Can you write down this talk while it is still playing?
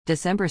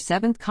December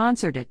 7th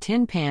concert at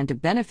Tin Pan to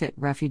benefit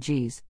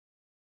refugees.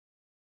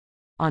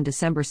 On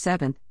December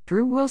 7th,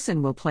 Drew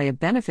Wilson will play a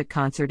benefit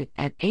concert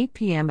at 8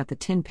 p.m. at the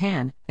Tin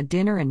Pan, a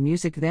dinner and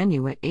music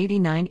venue at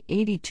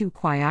 8982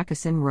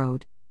 Quioccasin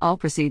Road. All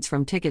proceeds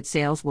from ticket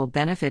sales will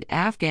benefit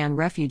Afghan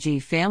refugee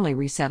family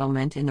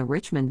resettlement in the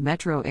Richmond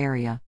metro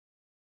area.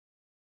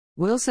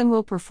 Wilson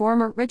will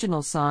perform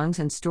original songs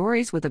and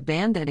stories with a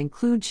band that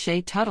includes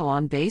Shay Tuttle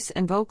on bass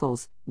and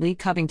vocals, Lee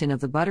Covington of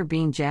the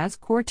Butterbean Jazz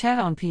Quartet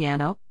on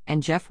piano,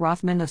 and Jeff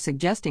Rothman of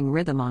Suggesting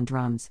Rhythm on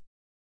drums.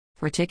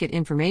 For ticket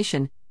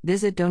information,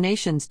 visit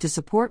donations to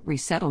support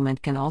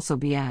resettlement can also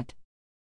be at